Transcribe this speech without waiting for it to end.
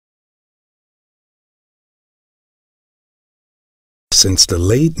Since the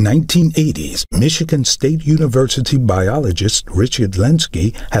late 1980s, Michigan State University biologist Richard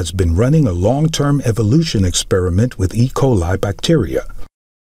Lenski has been running a long-term evolution experiment with E. coli bacteria.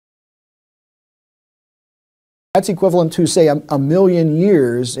 That's equivalent to, say, a million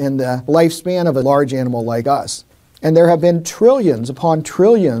years in the lifespan of a large animal like us. And there have been trillions upon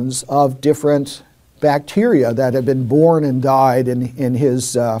trillions of different bacteria that have been born and died in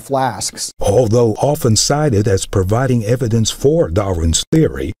his flasks. Although often cited as providing evidence for Darwin's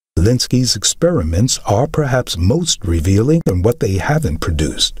theory, Lenski's experiments are perhaps most revealing in what they haven't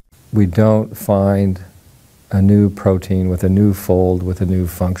produced. We don't find a new protein with a new fold with a new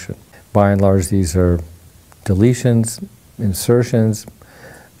function. By and large, these are deletions, insertions,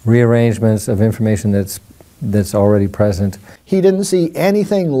 rearrangements of information that's already present. He didn't see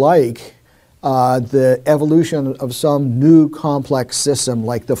anything like the evolution of some new complex system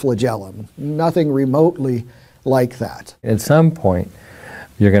like the flagellum. Nothing remotely like that. At some point,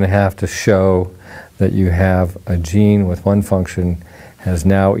 you're going to have to show that you have a gene with one function has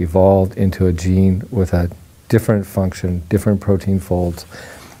now evolved into a gene with a different function, different protein folds,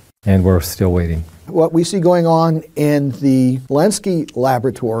 and we're still waiting. What we see going on in the Lenski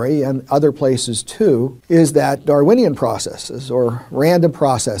laboratory and other places too is that Darwinian processes or random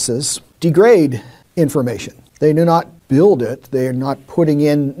processes degrade information. They do not build it. They are not putting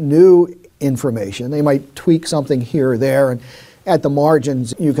in new information. They might tweak something here or there, and at the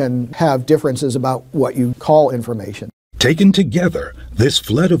margins you can have differences about what you call information. Taken together, this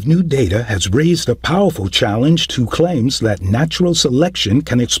flood of new data has raised a powerful challenge to claims that natural selection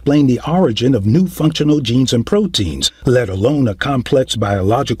can explain the origin of new functional genes and proteins, let alone a complex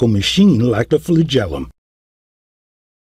biological machine like the flagellum.